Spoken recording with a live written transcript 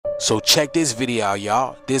So check this video out,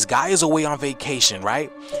 y'all. This guy is away on vacation,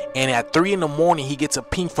 right? And at 3 in the morning, he gets a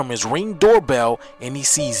ping from his Ring doorbell, and he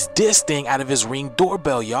sees this thing out of his Ring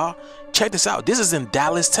doorbell, y'all. Check this out. This is in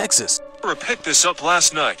Dallas, Texas. I picked this up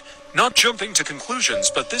last night. Not jumping to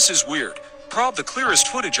conclusions, but this is weird. Prob the clearest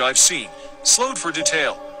footage I've seen. Slowed for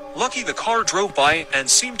detail. Lucky the car drove by and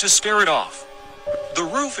seemed to scare it off. The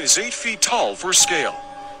roof is 8 feet tall for scale.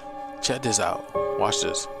 Check this out. Watch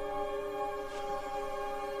this.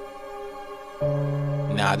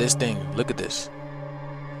 Now this thing, look at this.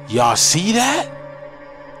 Y'all see that?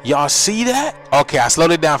 Y'all see that? Okay, I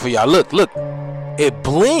slowed it down for y'all. Look, look. It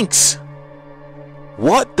blinks.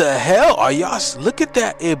 What the hell are y'all? Look at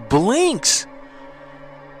that. It blinks.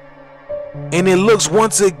 And it looks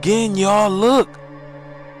once again, y'all. Look.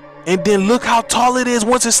 And then look how tall it is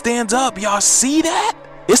once it stands up. Y'all see that?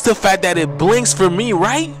 It's the fact that it blinks for me,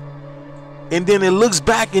 right? And then it looks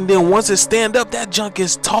back, and then once it stand up, that junk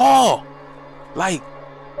is tall. Like,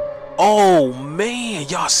 oh man,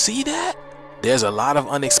 y'all see that? There's a lot of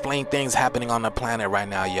unexplained things happening on the planet right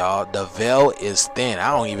now, y'all. The veil is thin.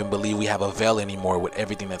 I don't even believe we have a veil anymore with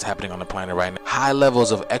everything that's happening on the planet right now. High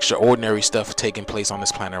levels of extraordinary stuff taking place on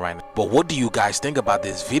this planet right now. But what do you guys think about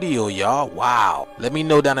this video, y'all? Wow. Let me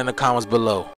know down in the comments below.